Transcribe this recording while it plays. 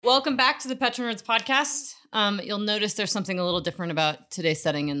Welcome back to the Petro Nerds podcast. You'll notice there's something a little different about today's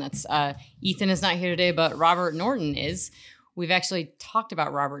setting, and that's Ethan is not here today, but Robert Norton is. We've actually talked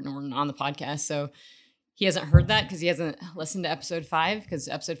about Robert Norton on the podcast, so he hasn't heard that because he hasn't listened to episode 5, because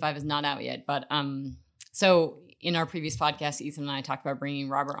episode 5 is not out yet. But so in our previous podcast, Ethan and I talked about bringing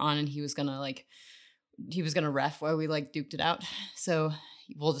Robert on, and he was gonna ref while we duked it out. So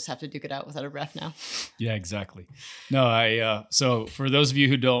we'll just have to duke it out without a ref now. Yeah, exactly. No, so for those of you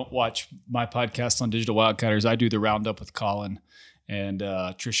who don't watch my podcast on Digital Wildcatters, I do the roundup with Colin, and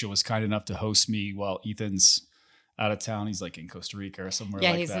Trisha was kind enough to host me while Ethan's out of town. He's like in Costa Rica or somewhere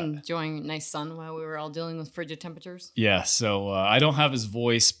like that. Yeah, he's enjoying nice sun while we were all dealing with frigid temperatures. Yeah, so I don't have his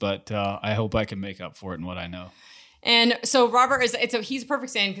voice, but I hope I can make up for it in what I know. And so Robert he's a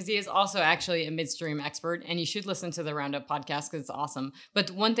perfect stand because he is also actually a midstream expert, and you should listen to the Roundup podcast because it's awesome. But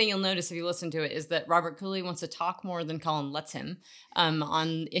one thing you'll notice if you listen to it is that Robert clearly wants to talk more than Colin lets him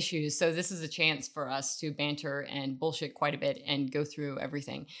on issues. So this is a chance for us to banter and bullshit quite a bit and go through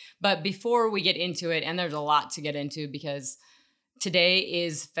everything. But before we get into it, and there's a lot to get into because today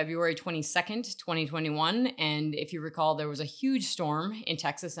is February 22nd, 2021. And if you recall, there was a huge storm in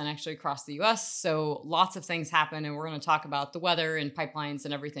Texas and actually across the US. So lots of things happen. And we're going to talk about the weather and pipelines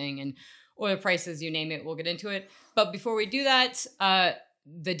and everything and oil prices, you name it. We'll get into it. But before we do that,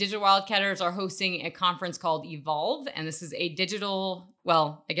 the Digital Wildcatters are hosting a conference called Evolve. And this is a digital,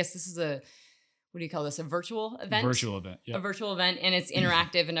 well, I guess this is what do you call this? A virtual event? Virtual event, yeah. A virtual event, and it's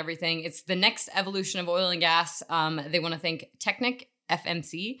interactive and everything. It's the next evolution of oil and gas. They want to thank Technic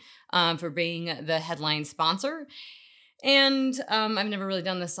FMC for being the headline sponsor. And I've never really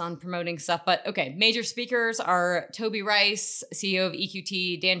done this on promoting stuff, but okay. Major speakers are Toby Rice, CEO of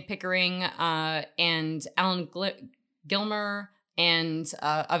EQT, Dan Pickering, and Alan Gilmer, and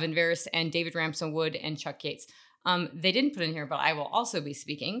of Inveris, and David Ramsden Wood, and Chuck Yates. They didn't put in here, but I will also be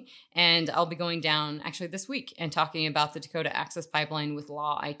speaking, and I'll be going down actually this week and talking about the Dakota Access Pipeline with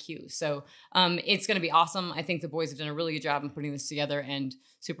Law IQ. So it's going to be awesome. I think the boys have done a really good job in putting this together, and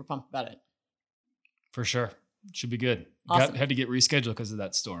super pumped about it. For sure. Should be good. Awesome. Had to get rescheduled because of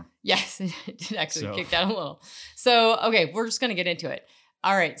that storm. Yes, it did actually kick down a little. So, okay, we're just going to get into it.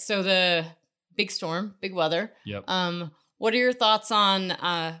 All right, so the big storm, big weather. Yep. What are your thoughts on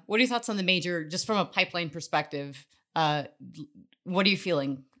the major, just from a pipeline perspective? What are you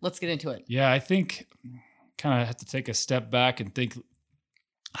feeling? Let's get into it. Yeah, I think kind of have to take a step back and think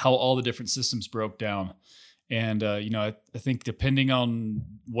how all the different systems broke down. And, I think depending on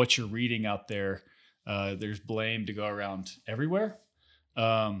what you're reading out there, there's blame to go around everywhere.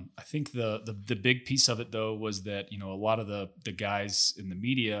 I think the big piece of it, though, was that, a lot of the guys in the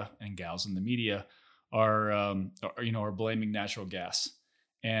media and gals in the media are blaming natural gas.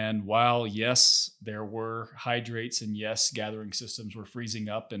 And while, yes, there were hydrates and yes, gathering systems were freezing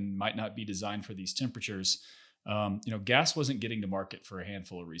up and might not be designed for these temperatures, gas wasn't getting to market for a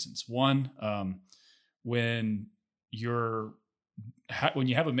handful of reasons. One, when you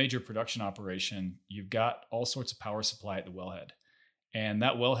have a major production operation, you've got all sorts of power supply at the wellhead. And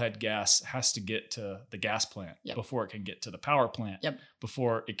that wellhead gas has to get to the gas plant before it can get to the power plant,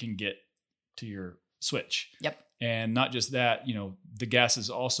 before it can get to your switch. Yep. And not just that, the gas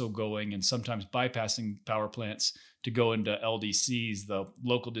is also going and sometimes bypassing power plants to go into LDCs, the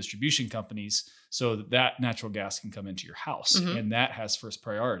local distribution companies, so that natural gas can come into your house. Mm-hmm. And that has first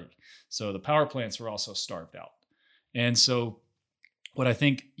priority. So the power plants were also starved out. And so what I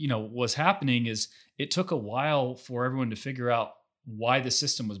think, was happening is it took a while for everyone to figure out why the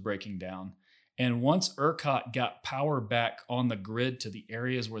system was breaking down. And once ERCOT got power back on the grid to the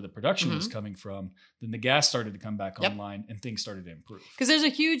areas where the production was coming from, then the gas started to come back online and things started to improve. Because there's a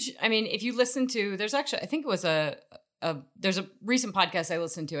huge, if you listen to, there's actually, I think it was there's a recent podcast I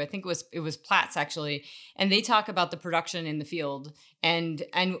listened to. I think it was Platts actually, and they talk about the production in the field. And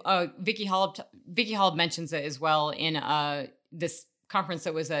Vicky Holub mentions it as well in this conference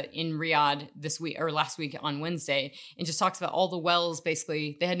that was in Riyadh this week or last week on Wednesday, and just talks about all the wells.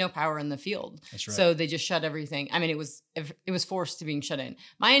 Basically, they had no power in the field. That's right. So they just shut everything. It was forced to being shut in.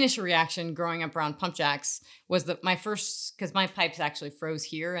 My initial reaction growing up around pump jacks was that because my pipes actually froze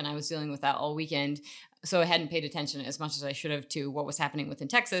here, and I was dealing with that all weekend. So I hadn't paid attention as much as I should have to what was happening within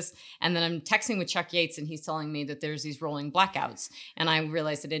Texas. And then I'm texting with Chuck Yates, and he's telling me that there's these rolling blackouts. And I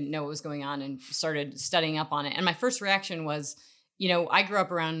realized I didn't know what was going on and started studying up on it. And my first reaction was, I grew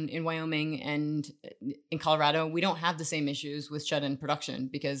up around in Wyoming and in Colorado. We don't have the same issues with shut-in production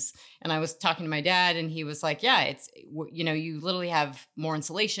and I was talking to my dad and he was like, yeah, you literally have more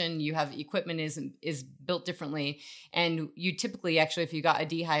insulation. You have equipment is built differently. And you typically actually, if you got a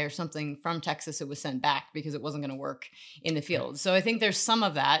dehy or something from Texas, it was sent back because it wasn't going to work in the field. So I think there's some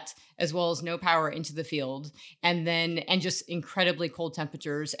of that, as well as no power into the field, and just incredibly cold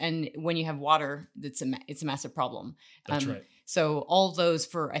temperatures. And when you have water, it's a massive problem. That's right. So all of those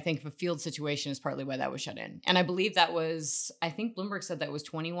I think a field situation is partly why that was shut in. And I believe I think Bloomberg said that was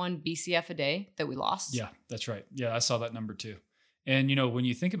 21 BCF a day that we lost. Yeah, that's right. Yeah, I saw that number too. And, when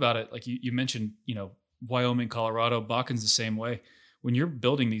you think about it, like you mentioned, Wyoming, Colorado, Bakken's the same way. When you're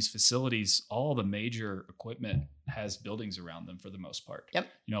building these facilities, all the major equipment has buildings around them for the most part. Yep.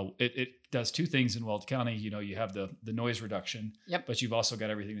 It does two things in Weld County. You have the noise reduction, yep, but you've also got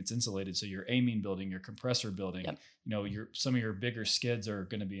everything that's insulated. So your amine building, your compressor building, yep, some of your bigger skids are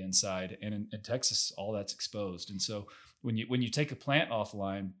going to be inside. And in Texas, all that's exposed. And so when you take a plant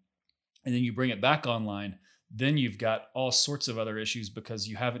offline and then you bring it back online, then you've got all sorts of other issues because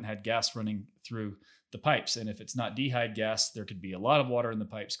you haven't had gas running through the pipes. And if it's not dehydrated gas, there could be a lot of water in the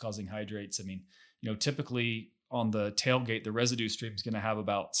pipes causing hydrates. I mean, typically on the tailgate, the residue stream is going to have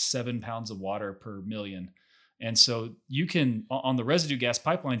about 7 pounds of water per million. And so you can, on the residue gas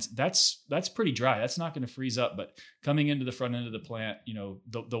pipelines, that's pretty dry. That's not going to freeze up, but coming into the front end of the plant,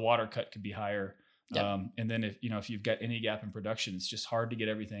 the water cut could be higher. Yep. And then if you've got any gap in production, it's just hard to get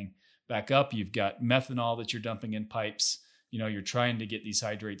everything back up. You've got methanol that you're dumping in pipes. You're trying to get these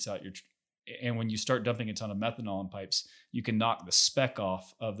hydrates out. And when you start dumping a ton of methanol in pipes, you can knock the spec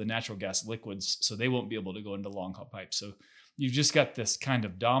off of the natural gas liquids, so they won't be able to go into long haul pipes. So you've just got this kind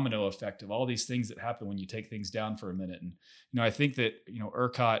of domino effect of all these things that happen when you take things down for a minute. And I think that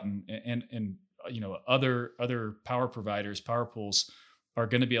ERCOT and other power providers, power pools, are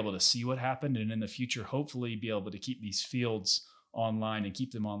going to be able to see what happened, and in the future, hopefully, be able to keep these fields online and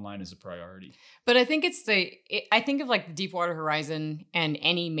keep them online as a priority. But I think I think of like the Deepwater Horizon and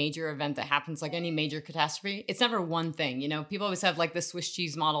any major event that happens, like any major catastrophe, it's never one thing. People always have like the Swiss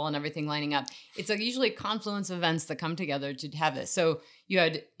cheese model and everything lining up. It's like usually a confluence of events that come together to have this. So you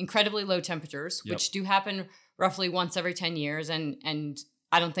had incredibly low temperatures, yep, which do happen roughly once every 10 years. And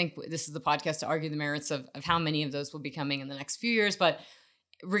I don't think this is the podcast to argue the merits of how many of those will be coming in the next few years, but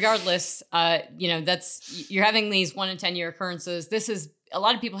regardless, you're having these 1 in 10 year occurrences. This is, a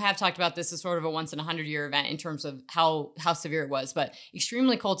lot of people have talked about this as sort of a once in 100 year event in terms of how severe it was, but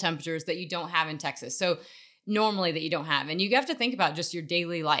extremely cold temperatures that you don't have in Texas. So normally that you don't have, and you have to think about just your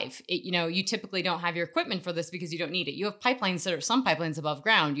daily life. You typically don't have your equipment for this because you don't need it. You have pipelines some pipelines above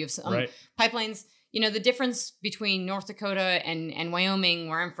ground. You have some right, pipelines. The difference between North Dakota and Wyoming,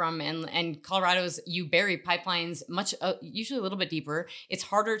 where I'm from, and Colorado is you bury pipelines usually a little bit deeper. It's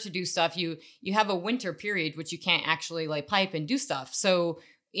harder to do stuff. You have a winter period, which you can't actually like pipe and do stuff. So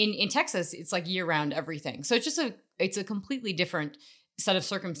in Texas, it's like year round everything. So it's a completely different set of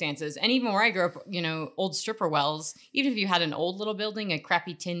circumstances. And even where I grew up, old stripper wells, even if you had an old little building, a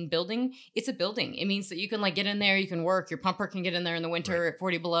crappy tin building, it's a building. It means that you can like get in there, you can work, your pumper can get in there in the winter right, at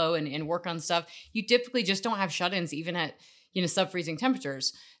 40 below and work on stuff. You typically just don't have shut-ins even at, sub-freezing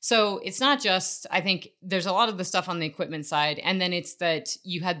temperatures. So it's not just, I think there's a lot of the stuff on the equipment side, and then it's that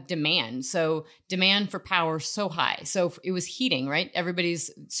you had demand. So demand for power so high. So it was heating, right? Everybody's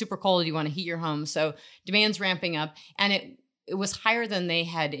super cold. You want to heat your home. So demand's ramping up, and it was higher than they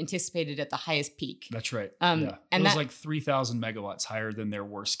had anticipated at the highest peak. That's right. Yeah. And it was like 3,000 megawatts higher than their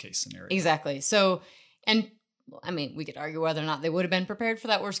worst case scenario. Exactly. So, and I mean, we could argue whether or not they would have been prepared for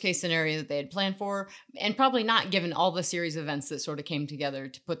that worst case scenario that they had planned for, and probably not, given all the series of events that sort of came together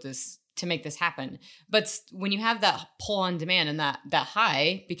to make this happen. But when you have that pull on demand and that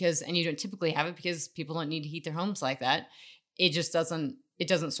high, and you don't typically have it because people don't need to heat their homes like that, it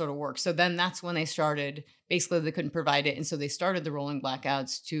doesn't sort of work. So then that's when they started, basically they couldn't provide it. And so they started the rolling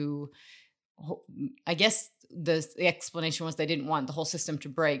blackouts to, I guess the explanation was they didn't want the whole system to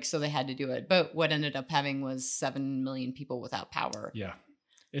break, so they had to do it. But what ended up having was 7 million people without power. Yeah.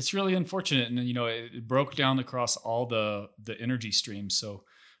 It's really unfortunate. And, it broke down across all the energy streams. So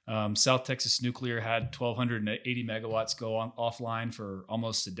South Texas Nuclear had 1,280 megawatts go offline for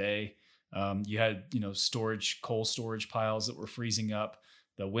almost a day. You had, coal storage piles that were freezing up.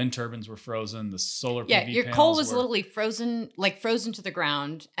 The wind turbines were frozen. The solar PV your panels coal was literally frozen to the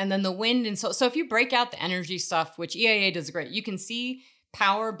ground. And then the wind. And so if you break out the energy stuff, which EIA does great, you can see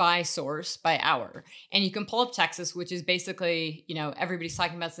power by source by hour. And you can pull up Texas, which is basically, everybody's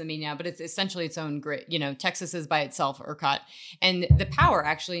talking about the media now, but it's essentially its own grid. Texas is by itself, ERCOT. And the power,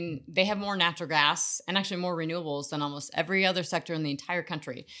 actually, they have more natural gas and actually more renewables than almost every other sector in the entire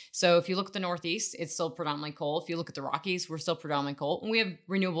country. So if you look at the Northeast, it's still predominantly coal. If you look at the Rockies, we're still predominantly coal. And we have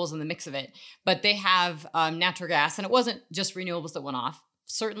renewables in the mix of it. But they have natural gas. And it wasn't just renewables that went off.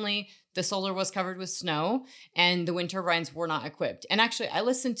 Certainly, the solar was covered with snow and the wind turbines were not equipped. And actually, I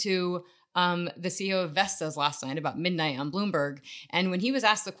listened to the CEO of Vestas last night about midnight on Bloomberg. And when he was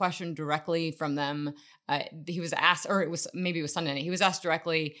asked the question directly from them, he was asked, or it was Sunday night, he was asked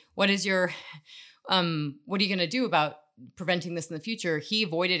directly, what are you going to do about preventing this in the future? He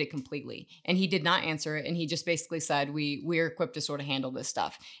avoided it completely and he did not answer it. And he just basically said, we're equipped to sort of handle this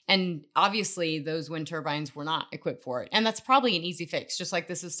stuff. And obviously those wind turbines were not equipped for it. And that's probably an easy fix, just like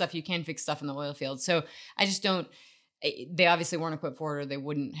this is stuff you can fix stuff in the oil field. So I just don't, they obviously weren't equipped for it or they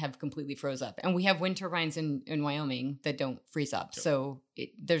wouldn't have completely froze up. And we have wind turbines in Wyoming that don't freeze up. Yep. So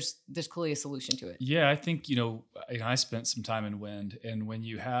there's clearly a solution to it. Yeah, I think, I spent some time in wind, and when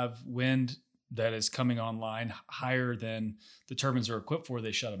you have wind that is coming online higher than the turbines are equipped for,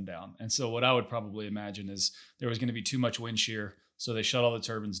 they shut them down. And so what I would probably imagine is there was going to be too much wind shear. So they shut all the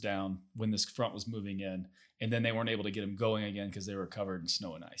turbines down when this front was moving in, and then they weren't able to get them going again because they were covered in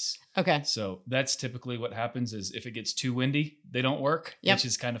snow and ice. Okay. So that's typically what happens is if it gets too windy, they don't work, which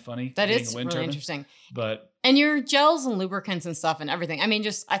is kind of funny. That is really interesting. But and your gels and lubricants and stuff and everything. I mean,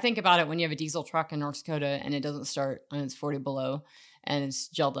 I think about it when you have a diesel truck in North Dakota and it doesn't start and it's 40 below. And it's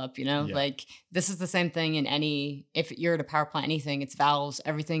gelled up, like this is the same thing if you're at a power plant, anything, it's valves,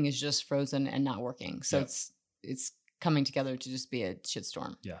 everything is just frozen and not working. So it's coming together to just be a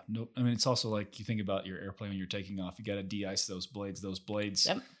shitstorm. Yeah. No, I mean, it's also like you think about your airplane when you're taking off, you got to de-ice those blades. Those blades,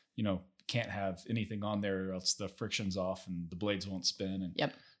 can't have anything on there or else the friction's off and the blades won't spin.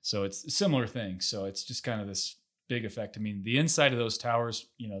 And so it's a similar thing. So it's just kind of this big effect. I mean, the inside of those towers,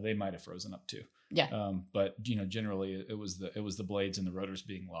 they might have frozen up too. Yeah. But generally it was the blades and the rotors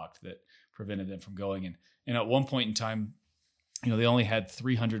being locked that prevented them from going. And at one point in time, they only had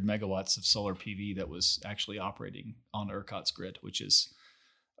 300 megawatts of solar PV that was actually operating on ERCOT's grid, which is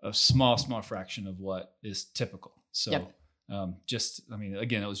a small fraction of what is typical. So,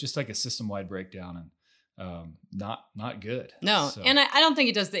 again, it was just like a system-wide breakdown and not good. No. So. And I don't think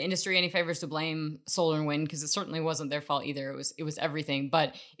it does the industry any favors to blame solar and wind because it certainly wasn't their fault either. It was everything,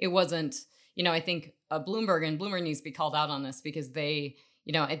 but it wasn't. I think Bloomberg needs to be called out on this because they,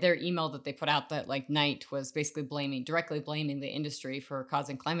 their email that they put out that night was basically directly blaming the industry for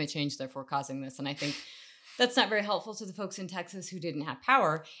causing climate change, therefore causing this. And I think that's not very helpful to the folks in Texas who didn't have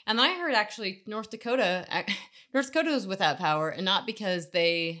power. And then I heard actually North Dakota was without power, and not because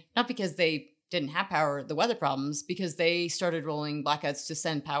they didn't have power, the weather problems, because they started rolling blackouts to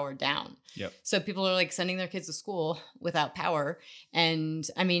send power down. Yep. So people are sending their kids to school without power. And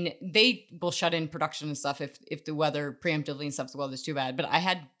I mean, they will shut in production and stuff if the weather preemptively and stuff, the weather's too bad. But I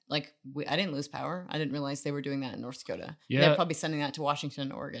had I didn't lose power. I didn't realize they were doing that in North Dakota. Yeah. They're probably sending that to Washington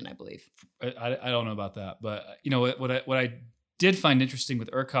and Oregon, I believe. I don't know about that, but what I did find interesting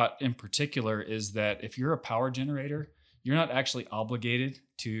with ERCOT in particular is that if you're a power generator, you're not actually obligated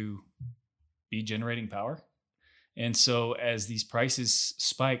to be generating power. And so as these prices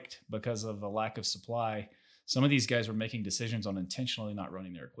spiked because of a lack of supply, some of these guys were making decisions on intentionally not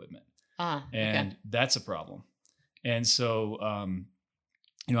running their equipment. And that's a problem. And so,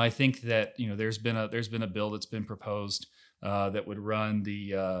 I think that, there's been a bill that's been proposed that would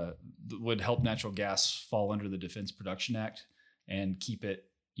would help natural gas fall under the Defense Production Act and keep it,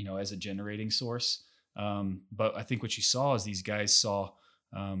 as a generating source. But I think what you saw is these guys saw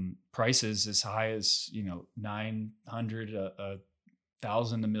prices as high as 900,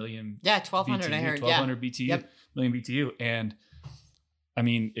 1,000, a million. Yeah, 1,200. BTU, I heard 1,200 BTU, million BTU. And I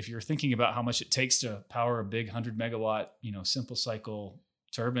mean, if you're thinking about how much it takes to power a big 100 megawatt, simple cycle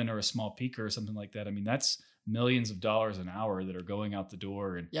turbine or a small peaker or something like that, I mean, that's millions of dollars an hour that are going out the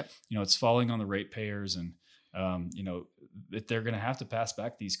door, and it's falling on the ratepayers, and that they're going to have to pass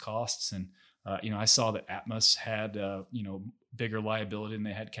back these costs. And I saw that Atmos had bigger liability and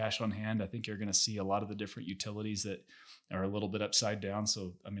they had cash on hand. I think you're going to see a lot of the different utilities that are a little bit upside down.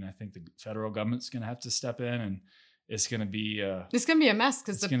 So, I mean, I think the federal government's going to have to step in, and it's going to be a mess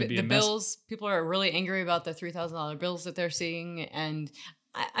because the bills, people are really angry about the $3,000 bills that they're seeing. And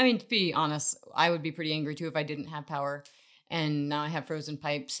I mean, to be honest, I would be pretty angry too if I didn't have power. And now I have frozen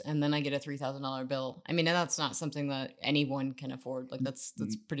pipes, and then I get a $3,000 bill. I mean, and that's not something that anyone can afford. That's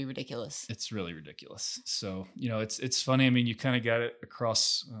pretty ridiculous. It's really ridiculous. So, it's funny. I mean, you kind of got it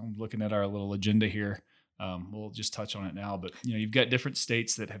across. I'm looking at our little agenda here. We'll just touch on it now, but you've got different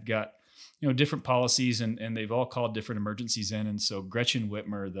states that have got different policies, and they've all called different emergencies in. And so Gretchen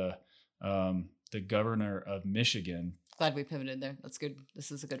Whitmer, the governor of Michigan. Glad we pivoted there. That's good.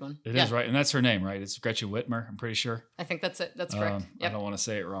 This is a good one. It is, right, and that's her name, right? It's Gretchen Whitmer. I'm pretty sure. I think that's it. That's correct. I don't want to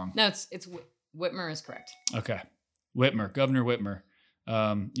say it wrong. No, it's Whitmer is correct. Okay, Whitmer, Governor Whitmer.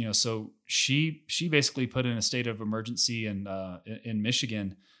 So she basically put in a state of emergency in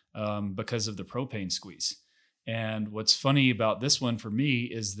Michigan because of the propane squeeze. And what's funny about this one for me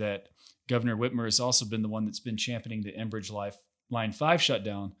is that Governor Whitmer has also been the one that's been championing the Enbridge Line 5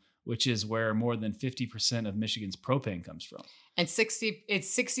 shutdown, which is where more than 50% of Michigan's propane comes from. And 60.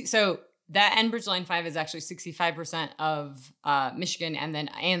 So that Enbridge Line 5 is actually 65% of Michigan and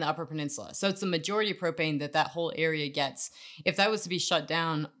the Upper Peninsula. So it's the majority of propane that whole area gets. If that was to be shut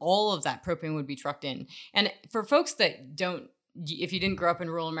down, all of that propane would be trucked in. And for folks that don't, if you didn't grow up in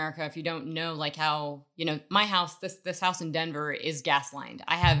rural America, if you don't know like how, my house, this house in Denver is gas lined.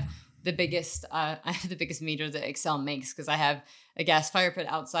 I have the biggest meter that Xcel makes because I have a gas fire pit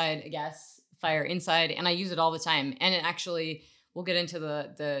outside, a gas fire inside, and I use it all the time. And it actually, we'll get into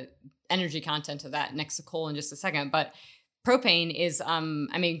the energy content of that next to coal in just a second. But propane is,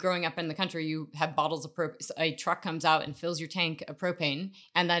 growing up in the country, you have bottles of a truck comes out and fills your tank of propane.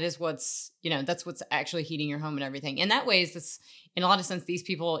 And that is that's what's actually heating your home and everything. In that way, in a lot of sense, these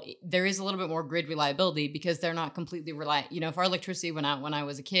people, there is a little bit more grid reliability because they're not completely reliant. If our electricity went out when I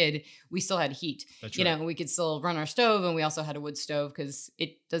was a kid, we still had heat. That's right. We could still run our stove, and we also had a wood stove because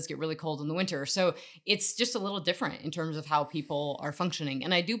it does get really cold in the winter. So it's just a little different in terms of how people are functioning.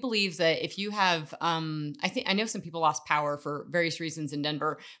 And I do believe that if you have, I know some people lost power for various reasons in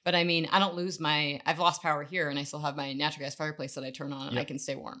Denver, but I've lost power here and I still have my natural gas fireplace that I turn on and I can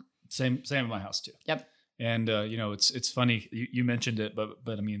stay warm. Same in my house too. Yep. And, it's funny, you mentioned it, but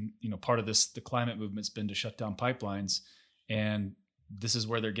part of this, the climate movement's been to shut down pipelines, and this is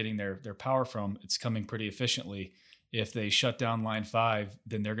where they're getting their power from. It's coming pretty efficiently. If they shut down Line 5,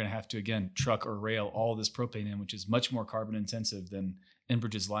 then they're going to have to, again, truck or rail all this propane in, which is much more carbon intensive than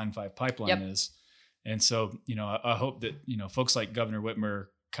Enbridge's Line 5 pipeline is. And so, I hope that, folks like Governor Whitmer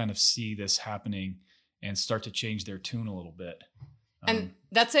kind of see this happening and start to change their tune a little bit. And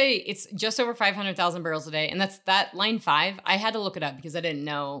it's just over 500,000 barrels a day. And that's that Line 5. I had to look it up because I didn't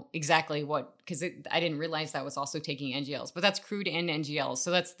know exactly I didn't realize that was also taking NGLs, but that's crude and NGLs. So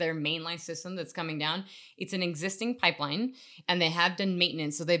that's their mainline system that's coming down. It's an existing pipeline and they have done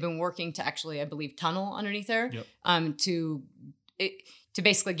maintenance. So they've been working to actually, I believe, tunnel underneath there to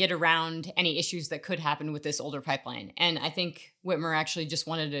basically get around any issues that could happen with this older pipeline. And I think Whitmer actually just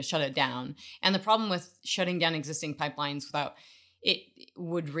wanted to shut it down. And the problem with shutting down existing pipelines it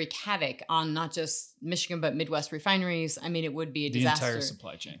would wreak havoc on not just Michigan, but Midwest refineries. It would be a disaster. The entire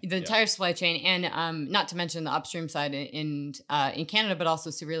supply chain. Entire supply chain. And not to mention the upstream side in Canada, but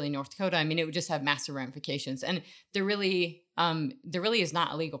also severely in North Dakota. It would just have massive ramifications. And there really is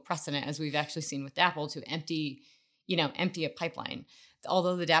not a legal precedent, as we've actually seen with DAPL, to empty a pipeline.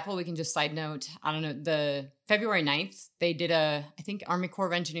 Although the DAPL, we can just side note, I don't know, the February 9th, they did I think Army Corps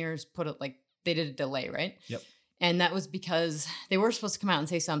of Engineers they did a delay, right? Yep. And that was because they were supposed to come out and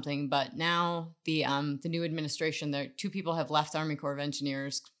say something, but now the new administration, two people have left the Army Corps of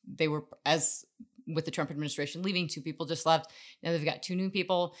Engineers. They were, as with the Trump administration leaving, 2 people just left. Now they've got 2 new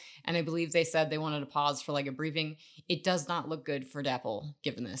people, and I believe they said they wanted to pause for like a briefing. It does not look good for DAPL,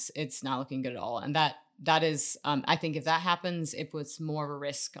 given this. It's not looking good at all. And that is, I think if that happens, it puts more of a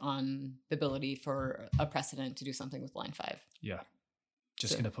risk on the ability for a precedent to do something with Line 5. Yeah.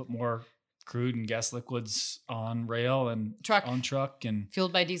 Just going to put more crude and gas liquids on rail and on truck and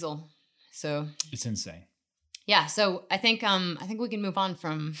fueled by diesel. So it's insane. Yeah. So I think we can move on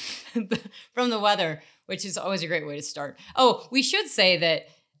from the weather, which is always a great way to start. Oh, we should say that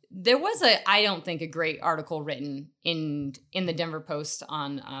there was I don't think a great article written in the Denver Post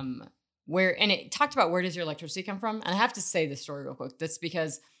on and it talked about where does your electricity come from? And I have to say this story real quick. That's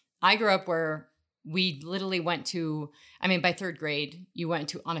because I grew up where we literally went to, by 3rd grade, you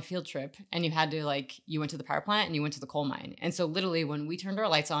went on a field trip and you went to the power plant and you went to the coal mine. And so literally when we turned our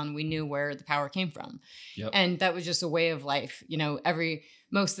lights on, we knew where the power came from. Yep. And that was just a way of life.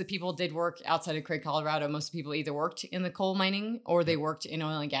 Most of the people did work outside of Craig, Colorado. Most of the people either worked in the coal mining or they worked in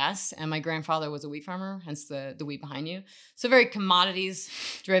oil and gas. And my grandfather was a wheat farmer, hence the wheat behind you. So very commodities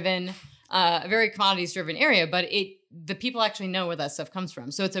driven area, but the people actually know where that stuff comes from.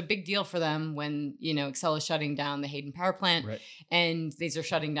 So it's a big deal for them when, Xcel is shutting down the Hayden power plant, right, and these are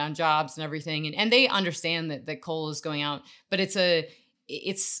shutting down jobs and everything. And they understand that coal is going out, but it's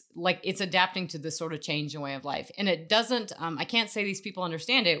it's like it's adapting to this sort of change in way of life. And it doesn't, I can't say these people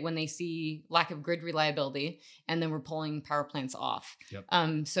understand it when they see lack of grid reliability and then we're pulling power plants off.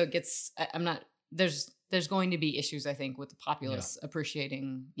 Yep. So it gets, I'm not, there's going to be issues, I think, with the populace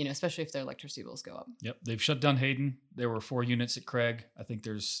appreciating, especially if their electricity bills go up. Yep. They've shut down Hayden. There were 4 units at Craig. I think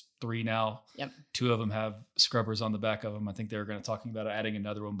there's 3 now. Yep. 2 of them have scrubbers on the back of them. I think they were going to talking about adding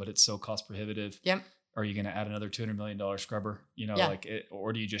another one, but it's so cost prohibitive. Yep. Are you going to add another $200 million scrubber?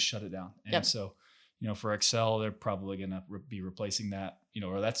 Or do you just shut it down? And so, for Xcel, they're probably going to be replacing that,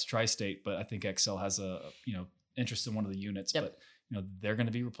 or that's Tri-State, but I think Xcel has a, interest in one of the units, but they're going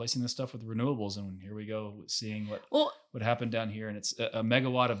to be replacing this stuff with renewables. And here we go, seeing what happened down here. And it's a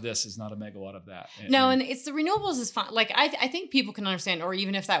megawatt of this is not a megawatt of that. And it's the renewables is fine. Like, I think people can understand, or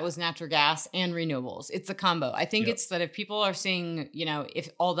even if that was natural gas and renewables, it's a combo. I think it's that if people are seeing, if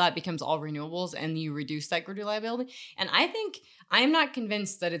all that becomes all renewables and you reduce that grid reliability. And I am not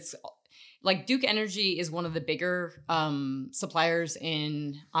convinced that it's like Duke Energy is one of the bigger suppliers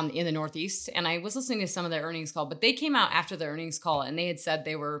in the Northeast. And I was listening to some of their earnings call, but they came out after the earnings call and they had said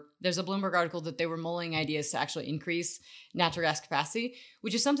there's a Bloomberg article that they were mulling ideas to actually increase natural gas capacity,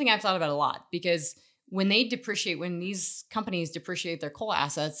 which is something I've thought about a lot because when these companies depreciate their coal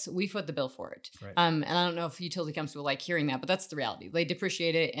assets, we foot the bill for it. Right. And I don't know if utility companies will like hearing that, but that's the reality. They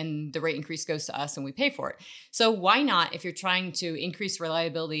depreciate it and the rate increase goes to us and we pay for it. So why not, if you're trying to increase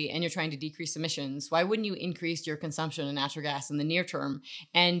reliability and you're trying to decrease emissions, why wouldn't you increase your consumption of natural gas in the near term?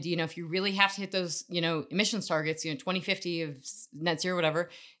 And, if you really have to hit those, emissions targets, 2050 of net zero, whatever,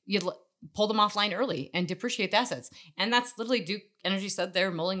 you'd pull them offline early and depreciate the assets. And that's literally Duke Energy said they're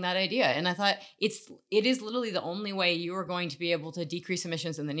mulling that idea. And I thought it is literally the only way you are going to be able to decrease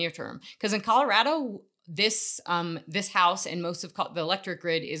emissions in the near term. Because in Colorado, this house and most of the electric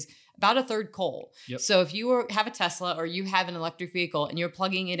grid is about a third coal. Yep. So if you have a Tesla or you have an electric vehicle and you're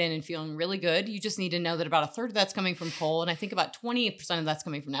plugging it in and feeling really good, you just need to know that about a third of that's coming from coal. And I think about 20% of that's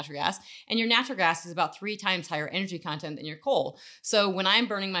coming from natural gas. And your natural gas is about 3 times higher energy content than your coal. So when I'm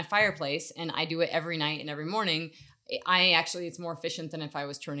burning my fireplace, and I do it every night and every morning, it's more efficient than if I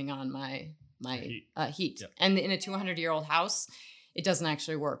was turning on my heat. Yep. And in a 200-year-old house, it doesn't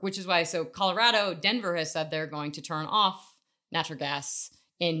actually work, which is why, Colorado, Denver has said they're going to turn off natural gas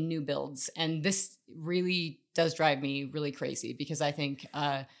in new builds. And this really does drive me really crazy because I think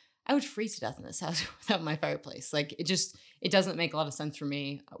I would freeze to death in this house without my fireplace. Like it doesn't make a lot of sense for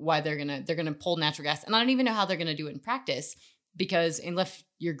me why they're gonna pull natural gas. And I don't even know how they're gonna do it in practice because unless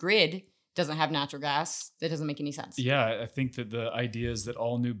your grid doesn't have natural gas, that doesn't make any sense. Yeah, I think that the idea is that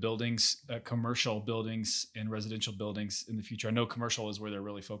all new buildings, commercial buildings and residential buildings in the future, I know commercial is where they're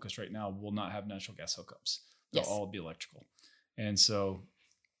really focused right now, will not have natural gas hookups. They'll all be electrical. And so,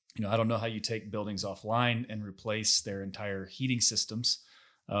 I don't know how you take buildings offline and replace their entire heating systems.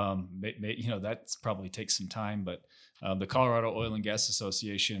 That's probably takes some time, but the Colorado Oil and Gas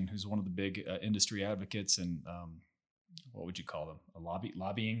Association, who's one of the big industry advocates and what would you call them? A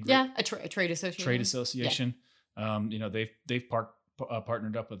lobbying group? Yeah, a trade association. Trade association. Yeah. They've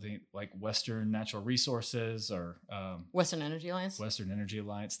partnered up with like Western Natural Resources or Western Energy Alliance. Western Energy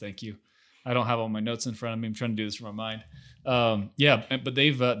Alliance. Thank you. I don't have all my notes in front of me. I'm trying to do this from my mind. But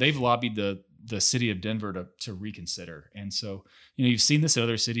they've lobbied the city of Denver to reconsider. And so, you've seen this in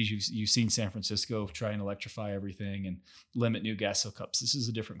other cities. You've seen San Francisco try and electrify everything and limit new gas hookups. This is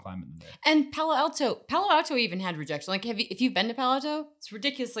a different climate than that. And Palo Alto even had rejection. Like, if you've been to Palo Alto, it's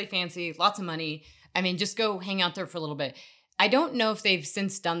ridiculously fancy, lots of money. I mean, just go hang out there for a little bit. I don't know if they've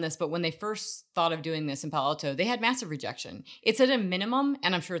since done this, but when they first thought of doing this in Palo Alto, they had massive rejection. It's at a minimum,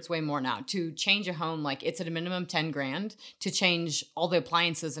 and I'm sure it's way more now, to change a home. Like, it's at a minimum 10 grand to change all the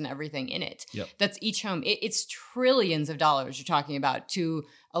appliances and everything in it. Yep. That's each home. It's trillions of dollars you're talking about to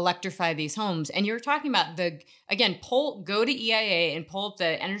electrify these homes. And you're talking about go to EIA and pull up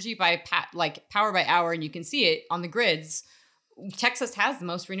the energy by power by hour, and you can see it on the grids. Texas has the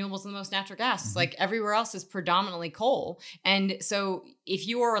most renewables and the most natural gas. Mm-hmm. Like, everywhere else is predominantly coal. And so if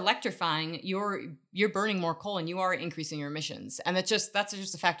you are electrifying, you're burning more coal and you are increasing your emissions. And that's just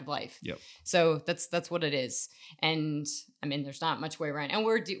a fact of life. Yep. So that's what it is. And I mean, there's not much way around. And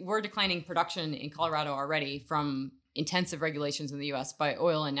we're declining production in Colorado already from intensive regulations in the US by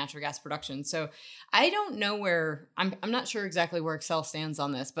oil and natural gas production. So I don't know where I'm not sure exactly where Xcel stands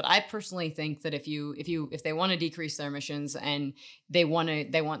on this, but I personally think that if they want to decrease their emissions and they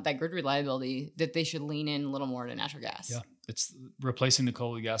want that grid reliability, that they should lean in a little more to natural gas. Yeah. It's replacing the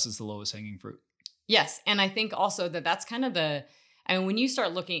coal with gas is the lowest hanging fruit. Yes. And I think also that's kind of when you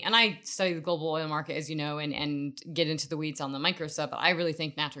start looking, and I study the global oil market, as you know, and get into the weeds on the micro stuff, but I really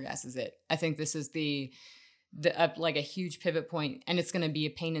think natural gas is it. I think this is like a huge pivot point, and it's going to be a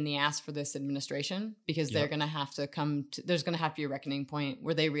pain in the ass for this administration because they're going to have to there's going to have to be a reckoning point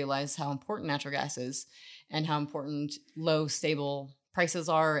where they realize how important natural gas is and how important low stable prices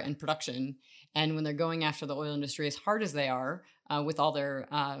are and production. And when they're going after the oil industry as hard as they are with all their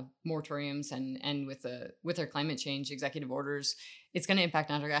moratoriums and with their climate change executive orders, it's going to impact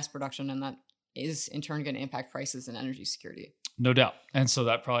natural gas production, and that is in turn going to impact prices and energy security. No doubt. And so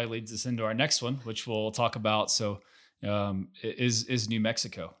that probably leads us into our next one, which we'll talk about. So is New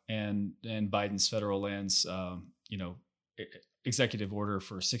Mexico and Biden's federal lands, executive order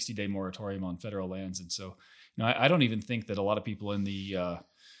for a 60-day moratorium on federal lands. And so, I don't even think that a lot of people in the,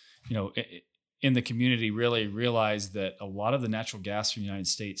 in the community really realize that a lot of the natural gas from the United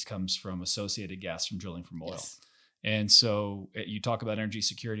States comes from associated gas from drilling from oil. Yes. And so you talk about energy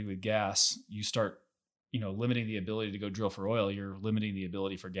security with gas, you start, limiting the ability to go drill for oil, you're limiting the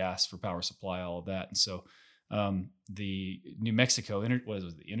ability for gas, for power supply, all of that. And so the New Mexico,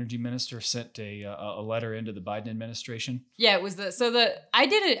 the energy minister sent a letter into the Biden administration. Yeah, it was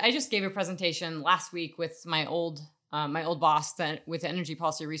I just gave a presentation last week with my old boss with the Energy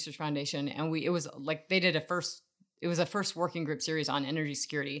Policy Research Foundation. And it was like, they did a first working group series on energy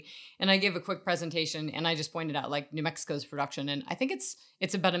security. And I gave a quick presentation and I just pointed out like New Mexico's production. And I think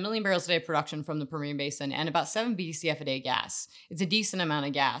it's about 1 million barrels a day of production from the Permian Basin and about 7 BCF a day gas. It's a decent amount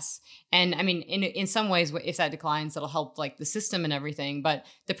of gas. And I mean, in some ways, if that declines, that'll help like the system and everything. But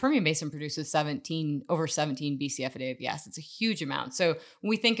the Permian Basin produces over 17 BCF a day of gas. It's a huge amount. So when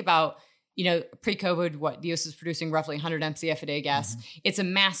we think about pre-COVID, the U.S. is producing roughly 100 MCF a day gas. Mm-hmm. It's a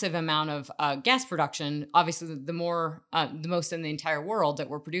massive amount of gas production. Obviously, the most in the entire world that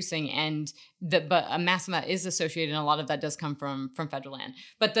we're producing, but a massive amount is associated, and a lot of that does come from federal land.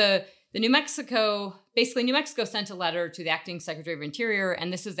 But the New Mexico sent a letter to the acting Secretary of Interior,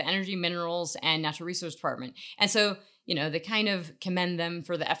 and this is the Energy, Minerals, and Natural Resource Department. And so, they kind of commend them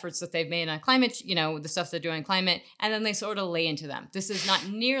for the efforts that they've made on climate, the stuff they're doing on climate, and then they sort of lay into them. This is not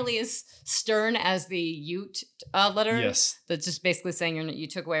nearly as stern as the Ute letter. Yes. That's just basically saying you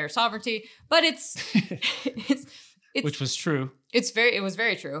took away our sovereignty, but it's which was true. It was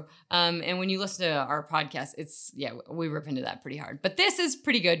very true. And when you listen to our podcast, we rip into that pretty hard. But this is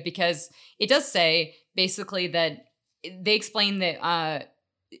pretty good because it does say basically that they explain that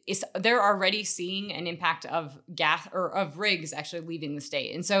they're already seeing an impact of gas or of rigs actually leaving the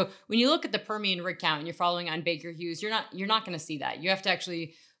state. And so when you look at the Permian rig count and you're following on Baker Hughes, you're not going to see that. You have to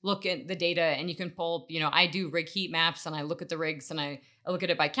actually look at the data, and you can pull, I do rig heat maps and I look at the rigs and I look at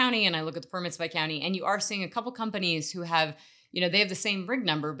it by county and I look at the permits by county, and you are seeing a couple companies who have, they have the same rig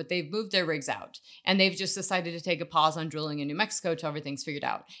number, but they've moved their rigs out and they've just decided to take a pause on drilling in New Mexico till everything's figured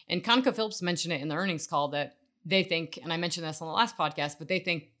out. And ConocoPhillips mentioned it in the earnings call that they think, and I mentioned this on the last podcast, but they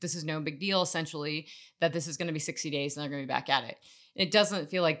think this is no big deal, essentially, that this is going to be 60 days and they're going to be back at it. It doesn't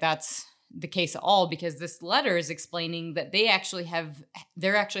feel like that's the case at all, because this letter is explaining that they're actually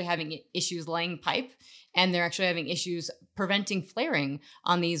having issues laying pipe, and they're actually having issues preventing flaring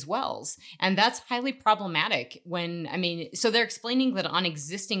on these wells. And that's highly problematic so they're explaining that on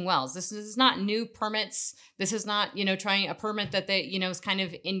existing wells, this is not new permits. This is not, trying a permit that they, is kind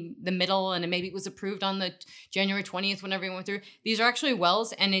of in the middle and maybe it was approved on the January 20th when everyone went through. These are actually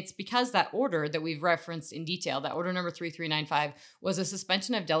wells. And it's because that order that we've referenced in detail, that order number 3395, was a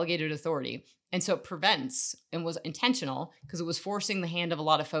suspension of delegated authority. And so it prevents, and was intentional because it was forcing the hand of a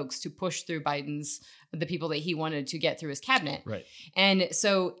lot of folks to push through the people that he wanted to get through his cabinet. Right. And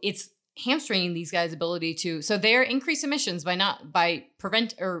so it's hamstringing these guys' ability so they're increased emissions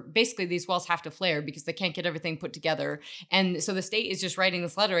basically these wells have to flare because they can't get everything put together. And so the state is just writing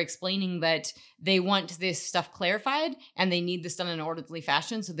this letter explaining that they want this stuff clarified and they need this done in an orderly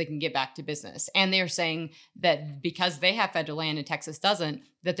fashion so they can get back to business. And they're saying that because they have federal land and Texas doesn't,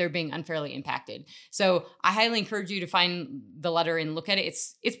 that they're being unfairly impacted. So I highly encourage you to find the letter and look at it.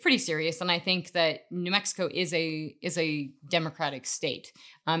 It's pretty serious. And I think that New Mexico is a Democratic state.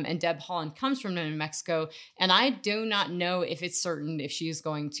 And Deb Haaland comes from New Mexico. And I do not know if it's certain if she's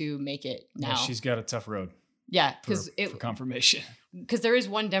going to make it now. Yeah, she's got a tough road. Yeah, for confirmation. Because there is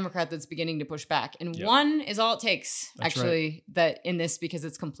one Democrat that's beginning to push back, and one is all it takes. That's actually, right. That in this, because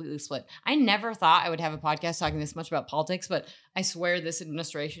it's completely split. I never thought I would have a podcast talking this much about politics, but I swear this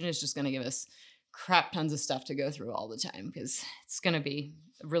administration is just going to give us crap tons of stuff to go through all the time because it's going to be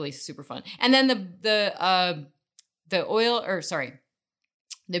really super fun. And then the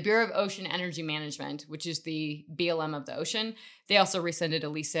Bureau of Ocean Energy Management, which is the BLM of the ocean, they also rescinded a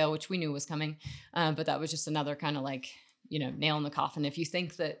lease sale, which we knew was coming. But that was just another kind of nail in the coffin. If you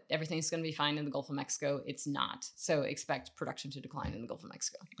think that everything's going to be fine in the Gulf of Mexico, it's not. So expect production to decline in the Gulf of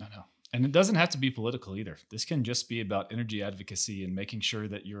Mexico. I know. And it doesn't have to be political either. This can just be about energy advocacy and making sure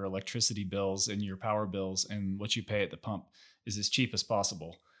that your electricity bills and your power bills and what you pay at the pump is as cheap as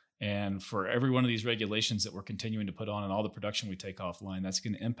possible. And for every one of these regulations that we're continuing to put on and all the production we take offline, that's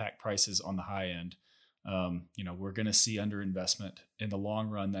going to impact prices on the high end. We're going to see underinvestment in the long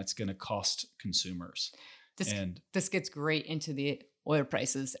run. That's going to cost consumers. This gets great into the oil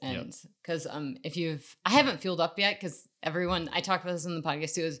prices, and because I haven't fueled up yet, because I talk about this in the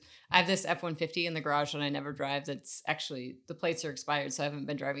podcast too, is I have this F-150 in the garage that I never drive. That's actually, the plates are expired, so I haven't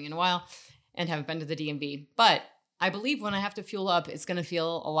been driving in a while and haven't been to the DMV. But I believe when I have to fuel up, it's going to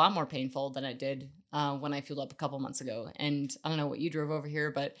feel a lot more painful than it did when I fueled up a couple months ago. And I don't know what you drove over here,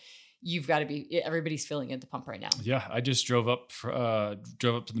 but everybody's feeling it at the pump right now. Yeah, I just drove up to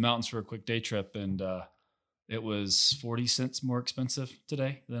the mountains for a quick day trip, and it was 40 cents more expensive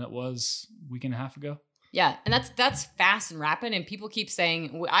today than it was a week and a half ago. Yeah. And that's fast and rapid. And people keep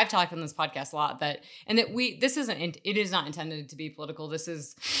saying, I've talked on this podcast a lot it is not intended to be political.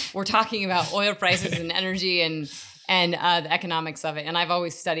 We're talking about oil prices and energy and the economics of it. And I've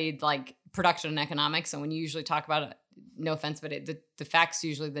always studied like production and economics. And when you usually talk about it, no offense, but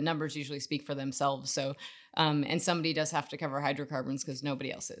the numbers usually speak for themselves. So, and somebody does have to cover hydrocarbons because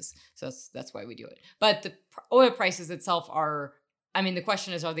nobody else is. So that's why we do it. But the oil prices itself the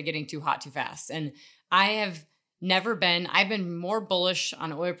question is, are they getting too hot too fast? And I've been more bullish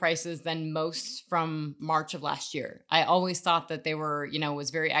on oil prices than most from March of last year. I always thought that they were, was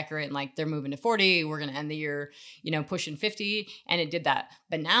very accurate and like they're moving to 40. We're going to end the year, pushing 50. And it did that.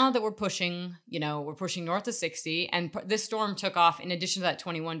 But now that we're pushing north of 60, and this storm took off, in addition to that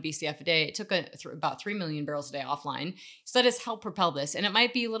 21 BCF a day, it took about 3 million barrels a day offline. So that has helped propel this. And it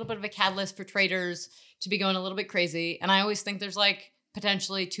might be a little bit of a catalyst for traders to be going a little bit crazy. And I always think there's like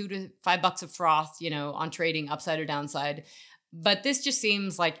potentially $2 to $5 of froth, on trading upside or downside. But this just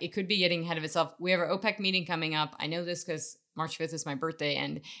seems like it could be getting ahead of itself. We have our OPEC meeting coming up. I know this because March 5th is my birthday,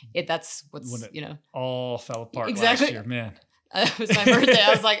 and that's what's, when it all fell apart exactly. last year, man. It was my birthday.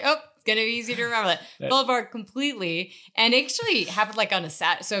 I was like, it's going to be easy to remember that. Fell apart completely. And it actually happened like on a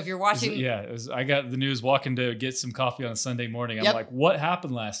Saturday. So if you're watching. I got the news walking to get some coffee on a Sunday morning. I'm like, what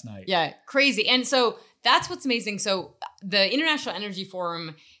happened last night? Yeah, crazy. And so that's what's amazing. So the International Energy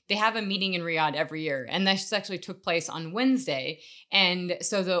Forum, they have a meeting in Riyadh every year. And this actually took place on Wednesday. And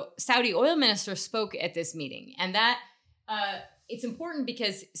so the Saudi oil minister spoke at this meeting. And that it's important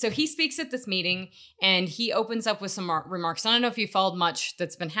because he speaks at this meeting and he opens up with some remarks. I don't know if you followed much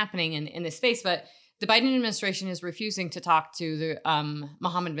that's been happening in this space, but the Biden administration is refusing to talk to the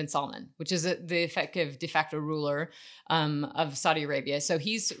Mohammed bin Salman, which is the effective de facto ruler of Saudi Arabia. So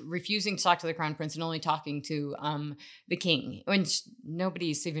he's refusing to talk to the crown prince and only talking to the king, which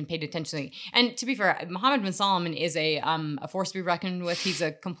nobody's even paid attention to. And to be fair, Mohammed bin Salman is a force to be reckoned with. He's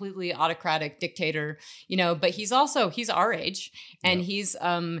a completely autocratic dictator, but he's our age, and he's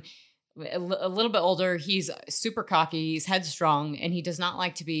a little bit older. He's super cocky, he's headstrong, and he does not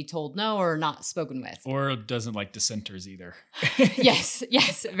like to be told no or not spoken with. Or doesn't like dissenters either. yes,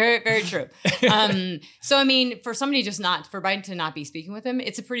 very, very true. So, for for Biden to not be speaking with him,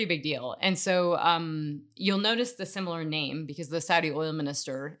 it's a pretty big deal. And so you'll notice the similar name because the Saudi oil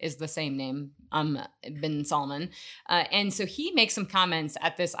minister is the same name, bin Salman. And so he makes some comments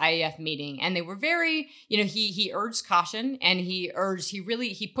at this IEF meeting, and they were very, he urged caution, and he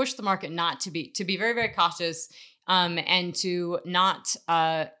pushed the market not to be very, very cautious, and to not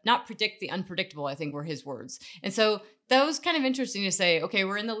predict the unpredictable, I think were his words. And so that was kind of interesting to say, okay,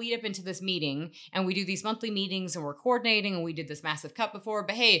 we're in the lead up into this meeting and we do these monthly meetings and we're coordinating and we did this massive cut before,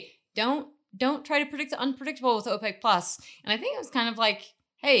 but hey, don't try to predict the unpredictable with OPEC plus. And I think it was kind of like,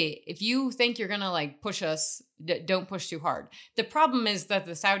 hey, if you think you're going to like push us, don't push too hard. The problem is that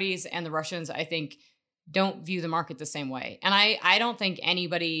the Saudis and the Russians, I think, don't view the market the same way. And I don't think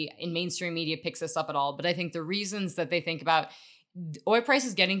anybody in mainstream media picks this up at all. But I think the reasons that they think about oil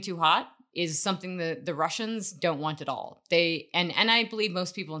prices getting too hot is something that the Russians don't want at all. And I believe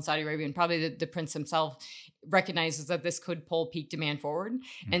most people in Saudi Arabia, and probably the prince himself, recognizes that this could pull peak demand forward.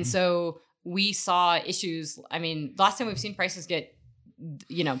 Mm-hmm. And so we saw issues. Last time we've seen prices get,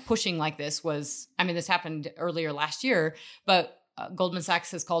 pushing like this was, this happened earlier last year, but Goldman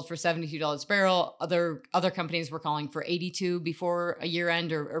Sachs has called for $72 a barrel. Other companies were calling for $82 before a year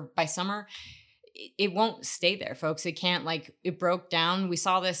end or by summer. it won't stay there, folks. It can't, like, it broke down. We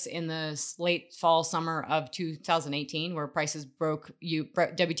saw this in the late fall summer of 2018 where prices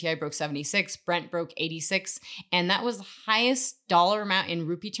WTI broke 76, Brent broke 86, and that was the highest dollar amount in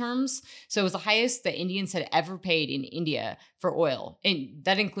rupee terms. So it was the highest that Indians had ever paid in India for oil. And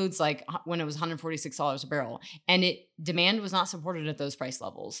that includes like when it was $146 a barrel, and demand was not supported at those price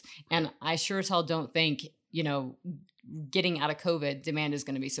levels. And I sure as hell don't think, getting out of COVID, demand is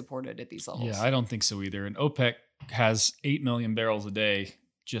going to be supported at these levels. Yeah, I don't think so either. And OPEC has 8 million barrels a day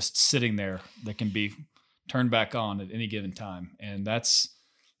just sitting there that can be turned back on at any given time. And that's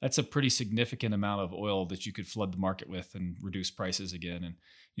a pretty significant amount of oil that you could flood the market with and reduce prices again. And,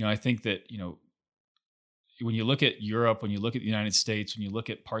 I think that, when you look at Europe, when you look at the United States, when you look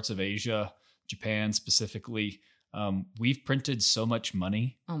at parts of Asia, Japan specifically, we've printed so much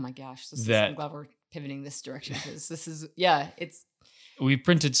money. Oh my gosh. I'm glad we're pivoting this direction, because this is, we've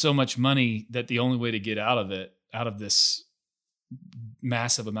printed so much money that the only way to get out of this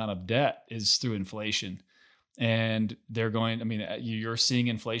massive amount of debt is through inflation. And you're seeing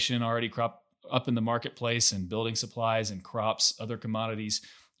inflation already crop up in the marketplace, and building supplies and crops, other commodities.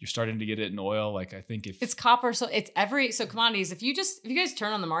 You're starting to get it in oil. Like, I think if it's copper, so commodities. If you guys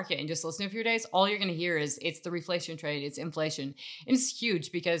turn on the market and just listen to a few days, all you're going to hear is it's the reflation trade, it's inflation. And it's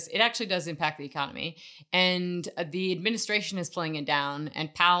huge because it actually does impact the economy. And the administration is playing it down,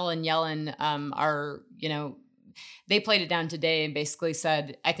 and Powell and Yellen are, they played it down today and basically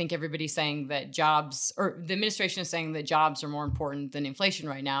said, I think everybody's saying that the administration is saying that jobs are more important than inflation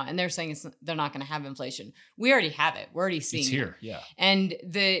right now. And they're saying they're not going to have inflation. We already have it. We're already seeing it's here. it. Yeah. And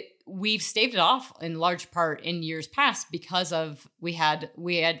we've staved it off in large part in years past because of we had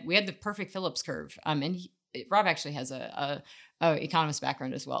the perfect Phillips curve. Rob actually has a economist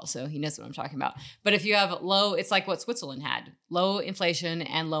background as well, so he knows what I'm talking about. But if you have it's like what Switzerland had: low inflation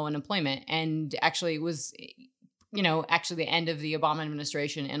and low unemployment, and actually it was, the end of the Obama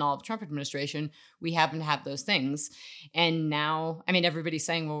administration and all of the Trump administration, we happen to have those things. And now, everybody's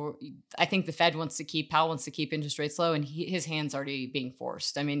saying, well, I think the Powell wants to keep interest rates low, and his hand's already being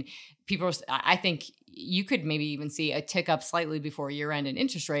forced. I think you could maybe even see a tick up slightly before year end in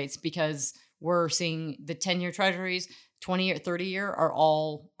interest rates, because we're seeing the 10-year treasuries, 20 or 30 year are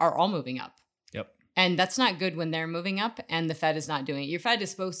all moving up. Yep. And that's not good when they're moving up and the Fed is not doing it. Your Fed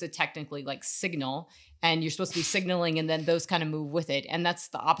is supposed to technically signal, and you're supposed to be signaling, and then those kind of move with it. And that's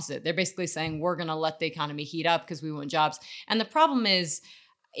the opposite. They're basically saying, we're going to let the economy heat up because we want jobs. And the problem is,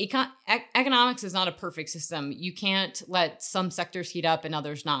 economics is not a perfect system. You can't let some sectors heat up and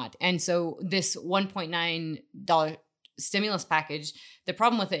others not. And so this $1.9 stimulus package, the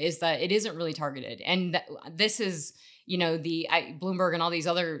problem with it is that it isn't really targeted. And this is, Bloomberg and all these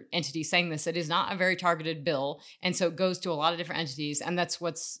other entities saying this, it is not a very targeted bill. And so it goes to a lot of different entities. And that's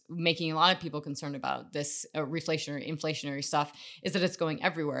what's making a lot of people concerned about this inflationary stuff, is that it's going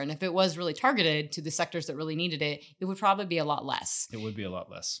everywhere. And if it was really targeted to the sectors that really needed it, it would probably be a lot less. It would be a lot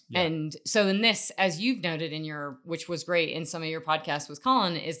less. Yeah. And so in this, as you've noted which was great in some of your podcasts with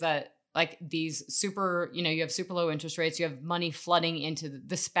Colin, is that these super, you have super low interest rates, you have money flooding into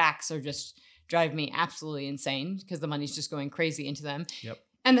the SPACs are just drive me absolutely insane, because the money's just going crazy into them. Yep.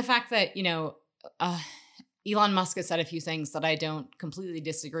 And the fact that, Elon Musk has said a few things that I don't completely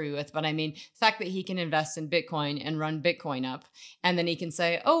disagree with, but the fact that he can invest in Bitcoin and run Bitcoin up, and then he can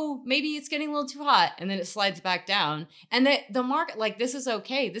say, oh, maybe it's getting a little too hot, and then it slides back down, and the market, this is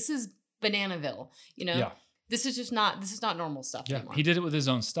okay. This is Bananaville, Yeah. This is not normal stuff anymore. He did it with his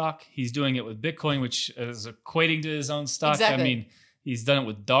own stock. He's doing it with Bitcoin, which is equating to his own stock. Exactly. He's done it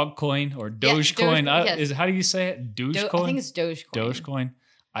with Dogcoin or Dogecoin. Yes. How do you say it? Dogecoin? I think it's Dogecoin. Dogecoin.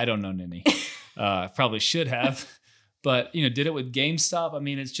 I don't know, Nini. Probably should have. But, did it with GameStop.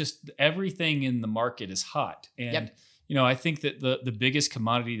 It's just everything in the market is hot. And, I think that the biggest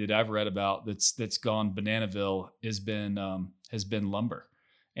commodity that I've read about that's gone Bananaville has been lumber.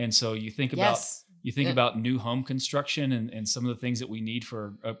 And so you think about about new home construction and some of the things that we need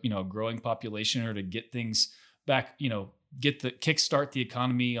for a growing population, or to get things back, kickstart the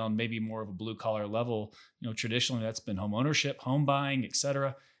economy on maybe more of a blue collar level. Traditionally that's been home ownership, home buying,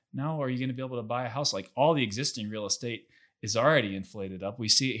 etc. Now, are you going to be able to buy a house? All the existing real estate is already inflated up. We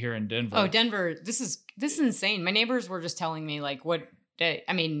see it here in Denver. Oh, Denver. This is insane. My neighbors were just telling me what they're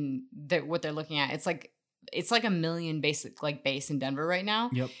looking at. It's like $1 million base in Denver right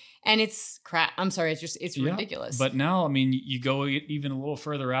now. Yep. And it's crap. I'm sorry. It's ridiculous. But now, you go even a little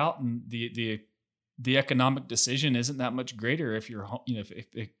further out, and the economic decision isn't that much greater if if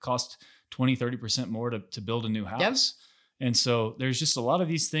it costs 20-30% more to build a new house. Yep. And so there's just a lot of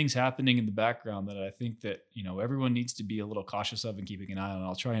these things happening in the background that I think that everyone needs to be a little cautious of and keeping an eye on.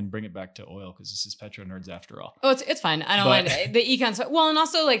 I'll try and bring it back to oil because this is Petro Nerds after all. Oh, it's fine. I don't mind the econ. Well, and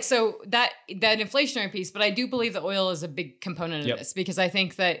also so that inflationary piece, but I do believe that oil is a big component of this, because I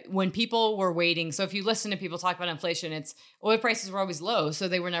think that when people were waiting, so if you listen to people talk about inflation, it's oil prices were always low, so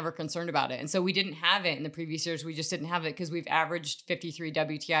they were never concerned about it. And so we didn't have it in the previous years. We just didn't have it because we've averaged 53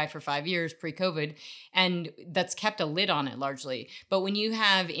 WTI for 5 years pre-COVID, and that's kept a lid on it largely. But when you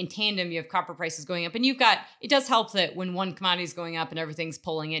have in tandem, you have copper prices going up, and it does help that when one commodity is going up and everything's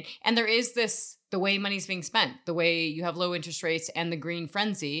pulling it, and there is the way money's being spent, the way you have low interest rates and the green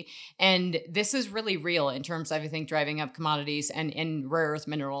frenzy. And this is really real in terms of, I think, driving up commodities and rare earth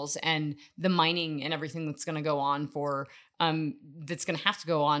minerals and the mining and everything that's going to go on that's going to have to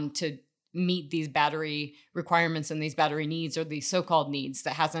go on to meet these battery requirements and these battery needs, or these so-called needs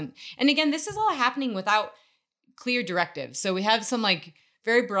that hasn't. And again, this is all happening without clear directives. So we have some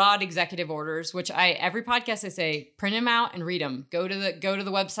very broad executive orders, which every podcast I say, print them out and read them. Go to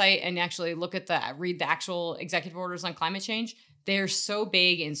the website and actually read the actual executive orders on climate change. They're so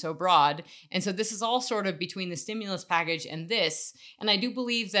big and so broad. And so this is all sort of between the stimulus package and this. And I do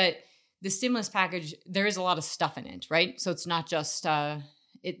believe that the stimulus package, there is a lot of stuff in it, right? So it's not just, the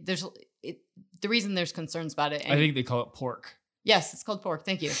reason there's concerns about it. I think they call it pork. Yes, it's called pork.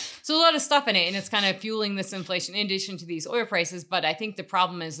 Thank you. So a lot of stuff in it, and it's kind of fueling this inflation in addition to these oil prices. But I think the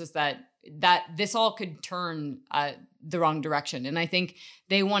problem is that this all could turn the wrong direction. And I think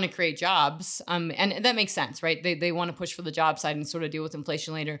they want to create jobs, and that makes sense, right? They want to push for the job side and sort of deal with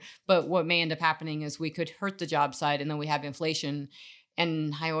inflation later. But what may end up happening is we could hurt the job side, and then we have inflation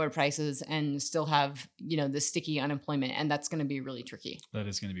and high oil prices and still have, the sticky unemployment. And that's going to be really tricky. That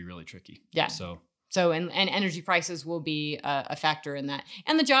is going to be really tricky. Yeah. So and energy prices will be a factor in that.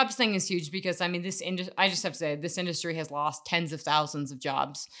 And the jobs thing is huge because, I just have to say, this industry has lost tens of thousands of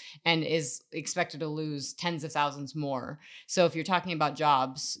jobs and is expected to lose tens of thousands more. So if you're talking about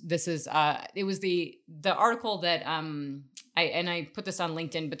jobs, this is, it was the article that, I put this on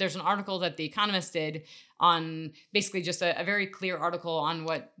LinkedIn, but there's an article that The Economist did on basically just a very clear article on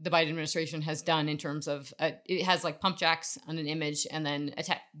what the Biden administration has done in terms of, it has pump jacks on an image, and then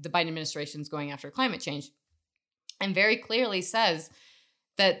the Biden administration's going after climate change, and very clearly says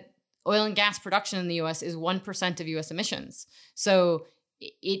that oil and gas production in the U.S. is 1% of U.S. emissions. So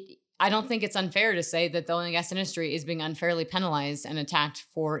I don't think it's unfair to say that the oil and gas industry is being unfairly penalized and attacked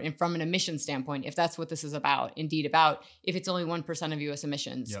from an emission standpoint, if that's what this is about, if it's only 1% of U.S.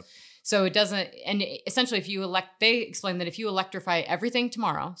 emissions. Yep. So it doesn't, and essentially they explain that if you electrify everything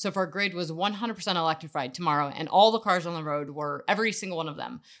tomorrow, so if our grid was 100% electrified tomorrow and all the cars on the road every single one of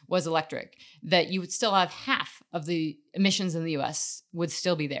them was electric, that you would still have half of the emissions in the US would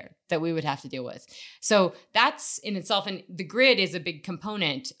still be there that we would have to deal with. So that's in itself, and the grid is a big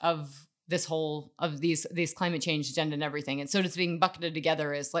component of this whole, of these climate change agenda and everything. And so it's being bucketed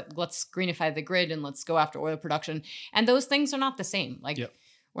together as let's greenify the grid and let's go after oil production. And those things are not the same. Yep.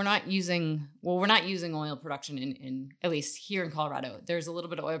 We're not using oil production in at least here in Colorado. There's a little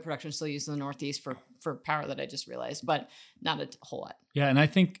bit of oil production still used in the Northeast for power that I just realized, but not a whole lot. Yeah. And I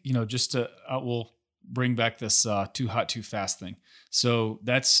think, we'll bring back this too hot, too fast thing. So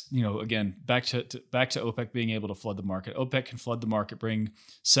that's, again, back to OPEC being able to flood the market. OPEC can flood the market, bring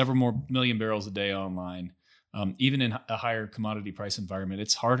several more million barrels a day online. Even in a higher commodity price environment,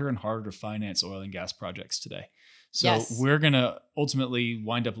 it's harder and harder to finance oil and gas projects today. So we're going to ultimately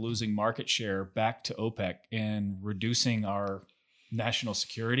wind up losing market share back to OPEC and reducing our national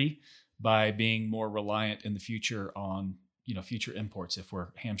security by being more reliant in the future on, future imports if we're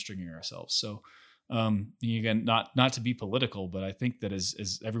hamstringing ourselves. So again, not to be political, but I think that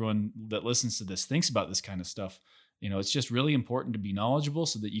as everyone that listens to this thinks about this kind of stuff, it's just really important to be knowledgeable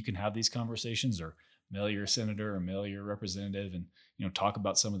so that you can have these conversations, or mail your senator or mail your representative and, talk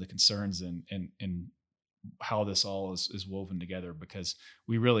about some of the concerns and how this all is woven together, because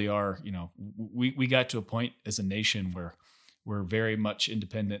we really are, we got to a point as a nation where we're very much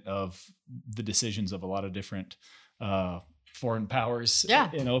independent of the decisions of a lot of different foreign powers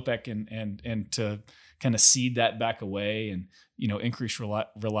in OPEC, and to kind of cede that back away and, increase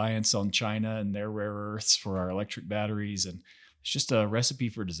reliance on China and their rare earths for our electric batteries. And it's just a recipe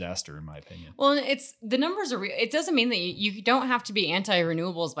for disaster, in my opinion. Well, the numbers are real. It doesn't mean that you don't have to be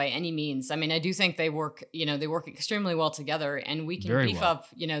anti-renewables by any means. I mean, I do think they work extremely well together, and we can beef up,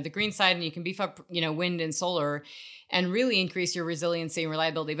 the green side, and you can beef up, wind and solar and really increase your resiliency and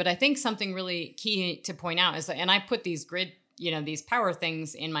reliability. But I think something really key to point out is that, and I put these grid, these power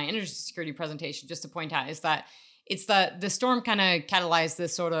things in my energy security presentation just to point out, is that it's the storm kind of catalyzed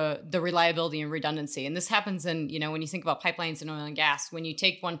this sort of the reliability and redundancy. And this happens in, when you think about pipelines in oil and gas, when you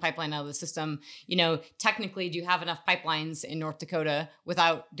take one pipeline out of the system, technically, do you have enough pipelines in North Dakota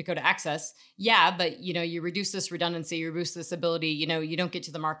without Dakota Access? Yeah, but, you reduce this redundancy, you reduce this ability, you don't get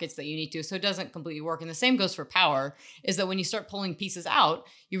to the markets that you need to. So it doesn't completely work. And the same goes for power, is that when you start pulling pieces out,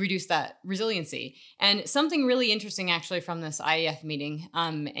 you reduce that resiliency. And something really interesting actually from this IEF meeting,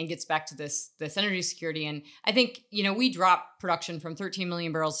 and gets back to this energy security. And I think, we dropped production from 13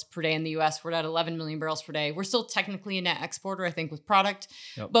 million barrels per day in the US. We're at 11 million barrels per day. We're still technically a net exporter, I think, with product,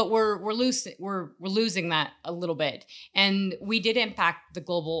 but we're losing that a little bit. And we've impacted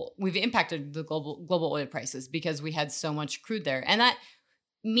the global oil prices because we had so much crude there. And that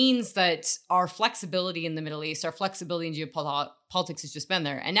means that our flexibility in the Middle East, our flexibility in geopolitics has just been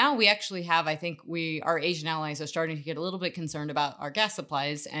there. And now we actually have, I think our Asian allies are starting to get a little bit concerned about our gas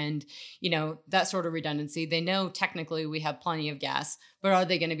supplies and, that sort of redundancy. They know technically we have plenty of gas, but are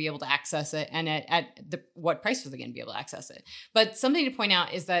they going to be able to access it? And what price are they going to be able to access it? But something to point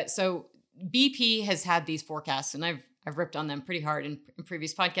out is that, so BP has had these forecasts, and I've ripped on them pretty hard in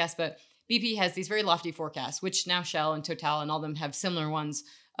previous podcasts, but BP has these very lofty forecasts, which now Shell and Total and all of them have similar ones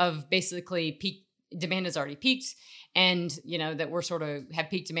of basically peak demand has already peaked, and that we're sort of have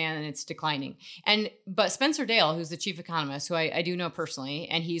peak demand and it's declining. But Spencer Dale, who's the chief economist, who I do know personally,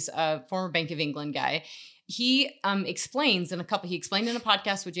 and he's a former Bank of England guy, he explains in a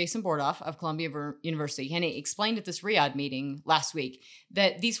podcast with Jason Bordoff of Columbia University, and he explained at this Riyadh meeting last week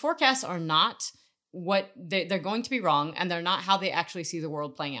that these forecasts are not what they're going to be wrong, and they're not how they actually see the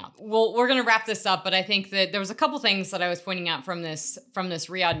world playing out. Well, we're going to wrap this up, but I think that there was a couple things that I was pointing out from this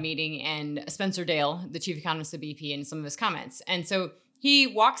Riyadh meeting and Spencer Dale, the chief economist of BP, and some of his comments. And so he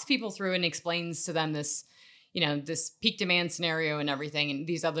walks people through and explains to them this, this peak demand scenario and everything, and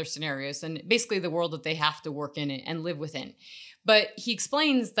these other scenarios, and basically the world that they have to work in and live within. But he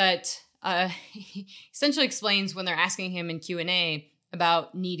explains that, he essentially explains when they're asking him in Q&A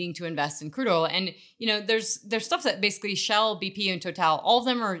about needing to invest in crude oil. And, there's stuff that basically Shell, BP, and Total, all of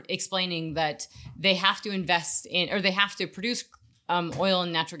them are explaining that they have to invest in, or they have to produce oil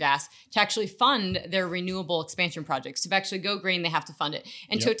and natural gas to actually fund their renewable expansion projects. To actually go green, they have to fund it.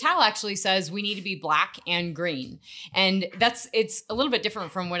 And Total actually says we need to be black and green. And it's a little bit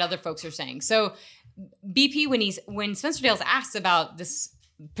different from what other folks are saying. So BP, when Spencer Dale's asked about this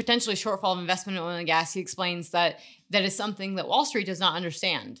potentially shortfall of investment in oil and gas, he explains that is something that Wall Street does not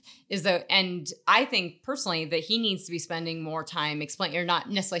understand. And I think personally that he needs to be spending more time explaining, or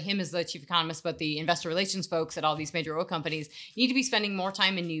not necessarily him as the chief economist, but the investor relations folks at all these major oil companies need to be spending more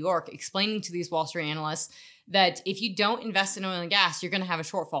time in New York explaining to these Wall Street analysts that if you don't invest in oil and gas, you're going to have a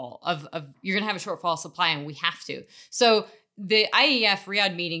shortfall of supply, and we have to. So the IEF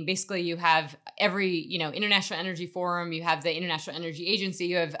Riyadh meeting, basically you have every, International Energy Forum, you have the International Energy Agency,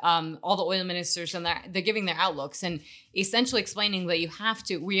 you have all the oil ministers, and they're giving their outlooks and essentially explaining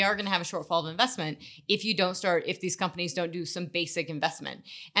that we are going to have a shortfall of investment if these companies don't do some basic investment.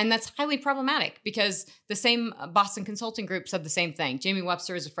 And that's highly problematic because the same Boston Consulting Group said the same thing. Jamie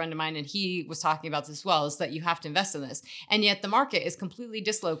Webster is a friend of mine, and he was talking about this as well, is that you have to invest in this. And yet the market is completely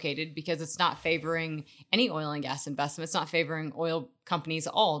dislocated because it's not favoring any oil and gas investment. It's not favoring oil companies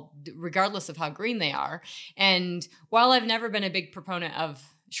at all, regardless of how green they are. And while I've never been a big proponent of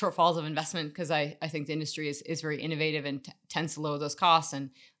shortfalls of investment, because I think the industry is very innovative and tends to lower those costs. And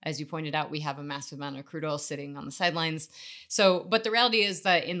as you pointed out, we have a massive amount of crude oil sitting on the sidelines. So, but the reality is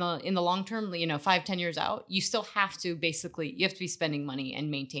that in the long term, 5-10 years out, you still have to be spending money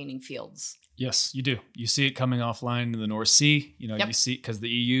and maintaining fields. Yes, you do. You see it coming offline in the North Sea. You see it because the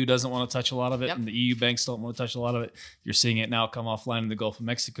EU doesn't want to touch a lot of it, and the EU banks don't want to touch a lot of it. You're seeing it now come offline in the Gulf of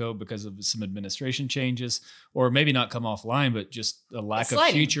Mexico because of some administration changes, or maybe not come offline, but just a lack of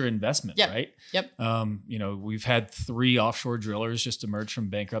future investment, right? Yep. We've had 3 offshore drillers just emerge from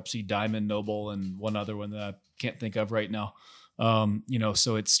bankruptcy, Diamond, Noble, and one other one that I can't think of right now.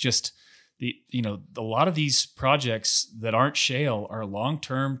 So it's just a lot of these projects that aren't shale are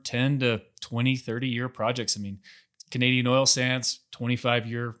long-term 10 to 20, 30-year projects. I mean, Canadian oil sands,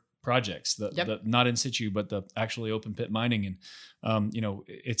 25-year projects, the not in situ, but the actually open pit mining. And,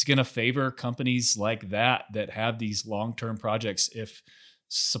 it's going to favor companies like that have these long-term projects if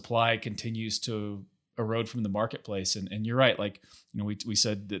supply continues to erode from the marketplace. And you're right. Like, we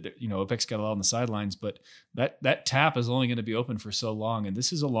said that, OPEC's got a lot on the sidelines, but that tap is only going to be open for so long. And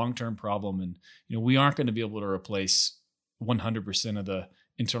this is a long-term problem. And, we aren't going to be able to replace 100% of the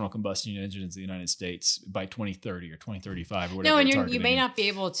internal combustion engines in the United States by 2030 or 2035 or whatever. No, and you may not be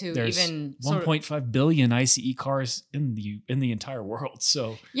able to. There's even 1.5 billion ICE cars in the entire world.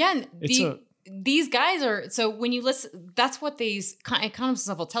 So and these guys are, so when you listen, that's what these economists and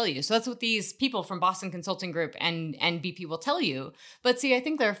stuff will tell you. So that's what these people from Boston Consulting Group and BP will tell you. But see, I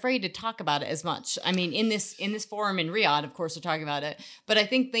think they're afraid to talk about it as much. I mean, in this forum in Riyadh, of course, they're talking about it, but I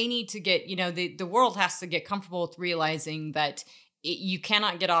think they need to get, the world has to get comfortable with realizing that you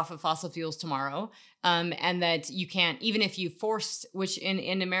cannot get off of fossil fuels tomorrow. And that you can't, even if you forced, which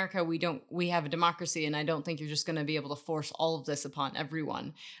in America, we have a democracy, and I don't think you're just going to be able to force all of this upon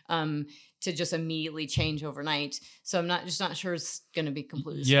everyone to just immediately change overnight. So I'm not sure it's going to be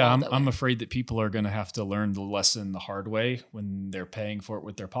completely. Yeah, I'm afraid that people are going to have to learn the lesson the hard way when they're paying for it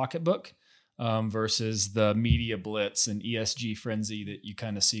with their pocketbook versus the media blitz and ESG frenzy that you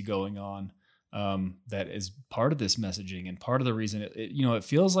kind of see going on. That is part of this messaging and part of the reason it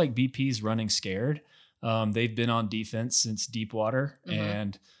feels like BP's running scared. They've been on defense since Deepwater,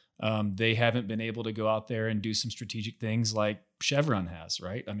 and they haven't been able to go out there and do some strategic things like Chevron has,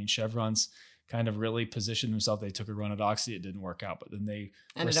 right? I mean, Chevron's kind of really positioned themselves. They took a run at Oxy. It didn't work out, but then they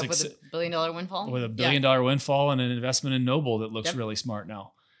ended up with $1 billion windfall. With $1 billion windfall and an investment in Noble that looks really smart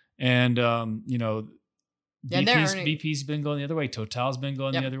now. And, BP's been going the other way. Total's been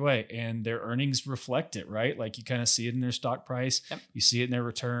going the other way, and their earnings reflect it, right? Like you kind of see it in their stock price. Yep. You see it in their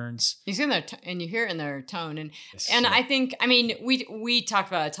returns. You see it in their and you hear it in their tone. And I think, I mean, we talked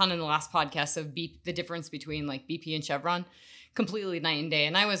about a ton in the last podcast of the difference between like BP and Chevron, completely night and day.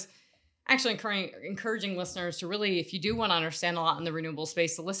 And I was actually encouraging listeners to really, if you do want to understand a lot in the renewable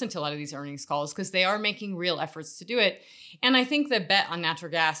space, to listen to a lot of these earnings calls, because they are making real efforts to do it. And I think the bet on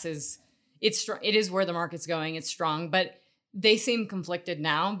natural gas is, it is where the market's going. It's strong, but they seem conflicted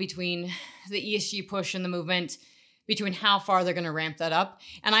now between the ESG push and the movement, between how far they're going to ramp that up.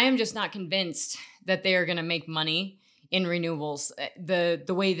 And I am just not convinced that they are going to make money in renewables.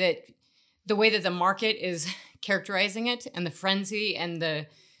 The way that the market is characterizing it, and the frenzy and the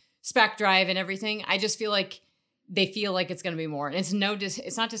SPAC drive and everything, I just feel like they feel like it's going to be more. And it's not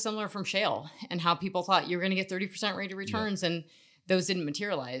dissimilar from shale and how people thought you were going to get 30% rate of returns, and those didn't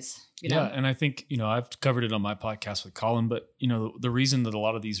materialize. Yeah. And I think, I've covered it on my podcast with Colin, but the reason that a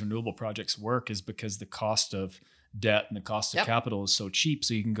lot of these renewable projects work is because the cost of debt and the cost of capital is so cheap.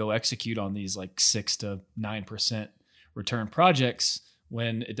 So you can go execute on these like 6 to 9% return projects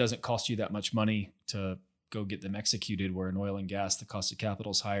when it doesn't cost you that much money to go get them executed, where in oil and gas, the cost of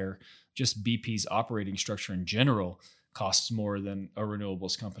capital is higher. Just BP's operating structure in general costs more than a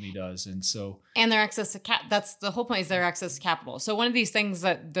renewables company does. And their access to that's the whole point, is their access to capital. So one of these things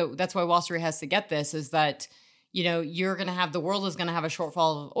that's why Wall Street has to get this is that, the world is going to have a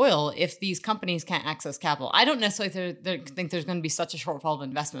shortfall of oil if these companies can't access capital. I don't necessarily think there's going to be such a shortfall of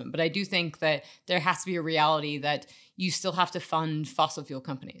investment, but I do think that there has to be a reality that you still have to fund fossil fuel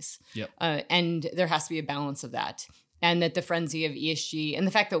companies. Yep. And there has to be a balance of that. And that the frenzy of ESG and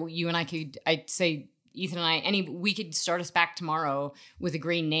the fact that you and I'd say, Ethan and we could start us back tomorrow with a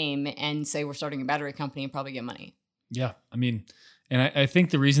green name and say we're starting a battery company and probably get money. Yeah. I mean, and I think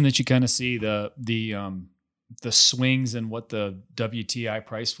the reason that you kind of see the swings in what the WTI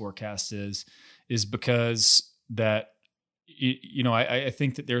price forecast is because that, I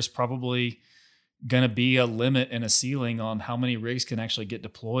think that there's probably going to be a limit and a ceiling on how many rigs can actually get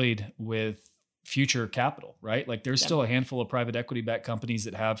deployed with future capital, right? Like there's still a handful of private equity backed companies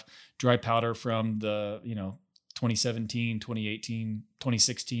that have dry powder from the, 2017, 2018,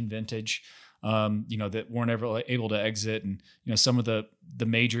 2016 vintage, that weren't ever able to exit. And, some of the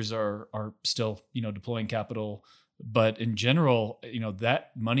majors are still, deploying capital, but in general,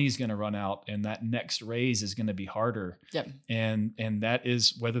 that money is going to run out and that next raise is going to be harder. Yep. And that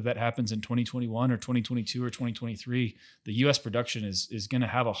is whether that happens in 2021 or 2022 or 2023, the US production is going to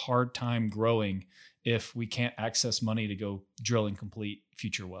have a hard time growing if we can't access money to go drill and complete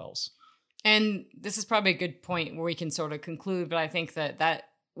future wells. And this is probably a good point where we can sort of conclude, but I think that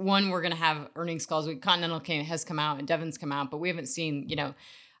one, we're going to have earnings calls. Continental has come out and Devon's come out, but we haven't seen,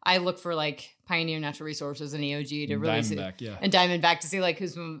 I look for like Pioneer Natural Resources and EOG to really see, and Diamondback to see like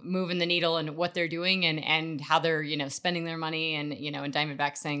who's moving the needle and what they're doing and how they're, spending their money. And, and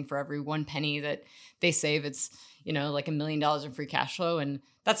Diamondback saying for every 1 penny that they save, it's, like $1 million in free cash flow. And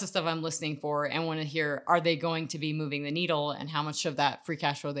that's the stuff I'm listening for and want to hear, are they going to be moving the needle and how much of that free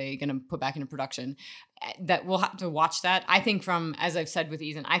cash flow are they going to put back into production? That we'll have to watch that. I think as I've said with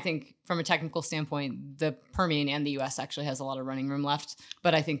Ethan, I think from a technical standpoint, the Permian and the US actually has a lot of running room left.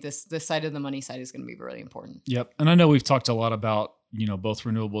 But I think this side of the money side is going to be really important. Yep. And I know we've talked a lot about, both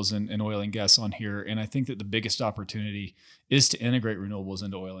renewables and oil and gas on here. And I think that the biggest opportunity is to integrate renewables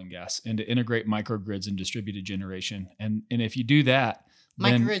into oil and gas and to integrate microgrids and distributed generation. And if you do that,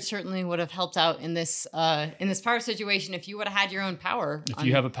 Microgrid certainly would have helped out in this power situation if you would have had your own power. If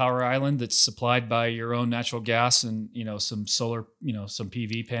you have a power island that's supplied by your own natural gas and, some solar, some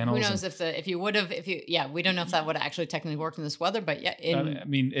PV panels. Who knows we don't know if that would have actually technically worked in this weather, but yeah.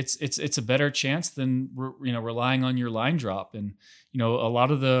 It's a better chance than, relying on your line drop. And, a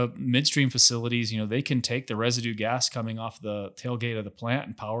lot of the midstream facilities, they can take the residue gas coming off the tailgate of the plant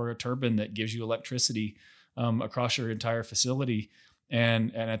and power a turbine that gives you electricity across your entire facility.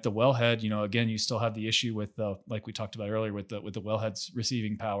 And at the wellhead, again, you still have the issue with like we talked about earlier with the wellheads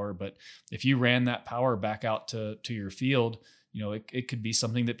receiving power. But if you ran that power back out to your field, it could be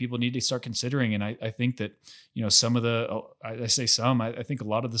something that people need to start considering. And I think that, some of I think a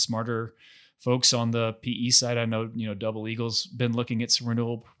lot of the smarter folks on the PE side, I know, Double Eagle's been looking at some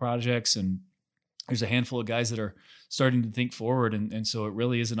renewable projects, and there's a handful of guys that are starting to think forward. And so it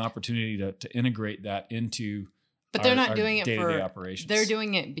really is an opportunity to integrate that into. But they're not doing it day-to-day operations. They're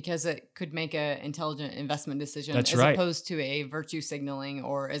doing it because it could make an intelligent investment decision. That's right. Opposed to a virtue signaling,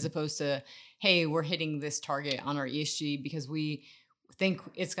 or as opposed to, hey, we're hitting this target on our ESG because we think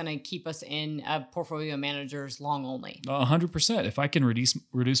it's going to keep us in a portfolio manager's long only. 100%. If I can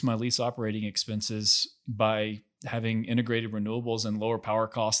reduce my lease operating expenses by having integrated renewables and lower power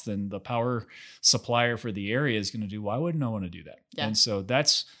costs than the power supplier for the area is going to do, why wouldn't I want to do that? Yeah. And so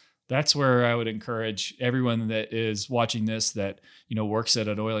that's where I would encourage everyone that is watching this that, works at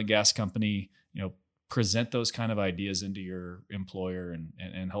an oil and gas company, present those kind of ideas into your employer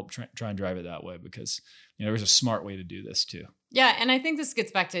and help try and drive it that way, because, there's a smart way to do this too. Yeah. And I think this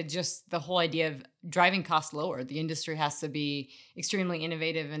gets back to just the whole idea of driving costs lower. The industry has to be extremely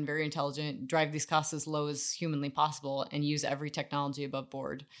innovative and very intelligent, drive these costs as low as humanly possible, and use every technology above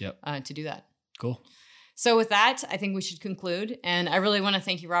board to do that. Cool. So with that, I think we should conclude. And I really want to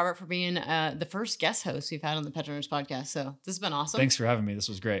thank you, Robert, for being the first guest host we've had on the Pet Owners Podcast. So this has been awesome. Thanks for having me. This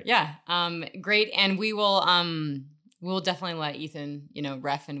was great. Yeah, great. And we'll definitely let Ethan,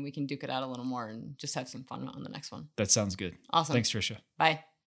 ref, and we can duke it out a little more and just have some fun on the next one. That sounds good. Awesome. Thanks, Trisha. Bye.